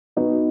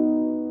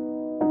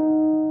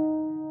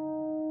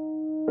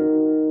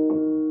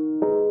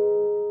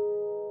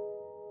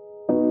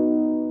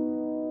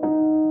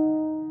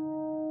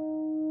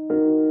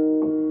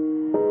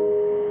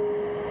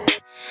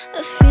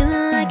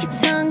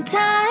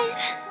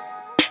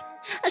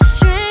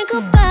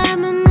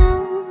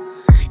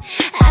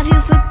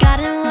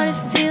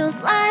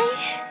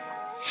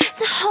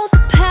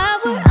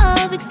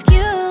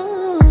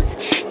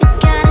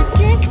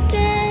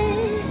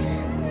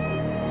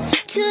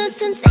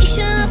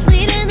sensation of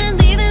leading and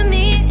leaving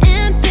me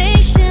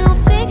impatient on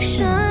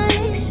fiction.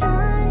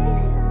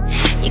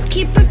 You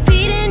keep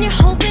repeating, you're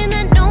hoping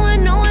that no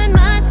one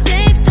might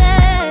save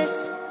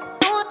this.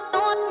 No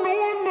one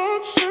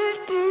might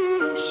save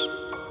this.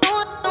 No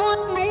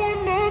one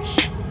might.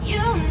 You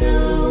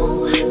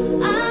know,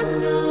 I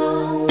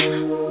know.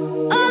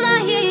 All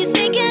I hear you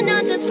speaking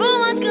nonsense. For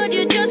once, could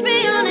you just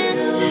be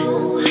honest?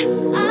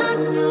 I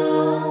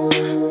know.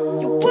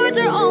 Your words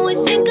are always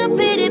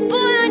syncopated. Boy,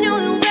 I know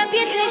your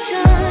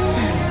reputation.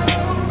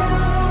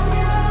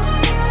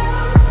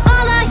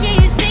 All I hear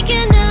you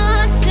speaking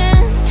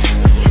nonsense.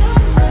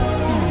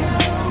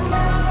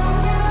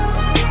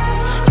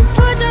 Your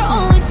words are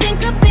always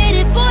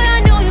syncopated. Boy,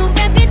 I know your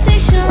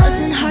reputation.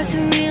 Wasn't hard to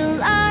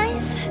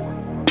realize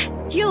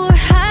you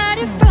were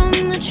hiding from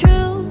the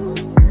truth.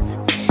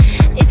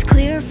 It's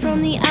clear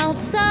from the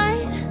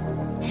outside,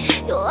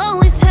 you'll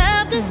always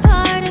have this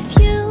part of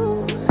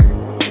you.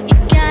 You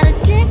got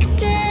addicted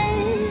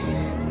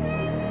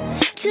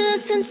to the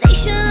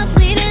sensation of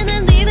leading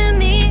and leaving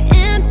me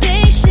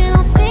impatient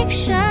on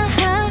fiction.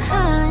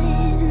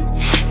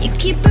 You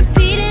keep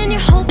repeating, you're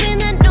hoping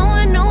that no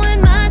one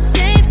might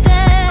save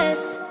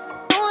this.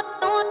 No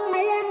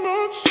one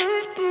might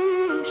save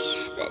this.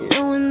 That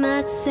no one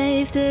might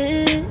save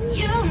this.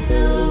 You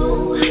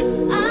know,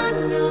 I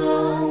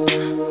know.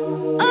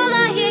 All I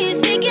hear you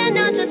speaking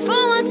nonsense.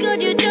 For once,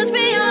 could you just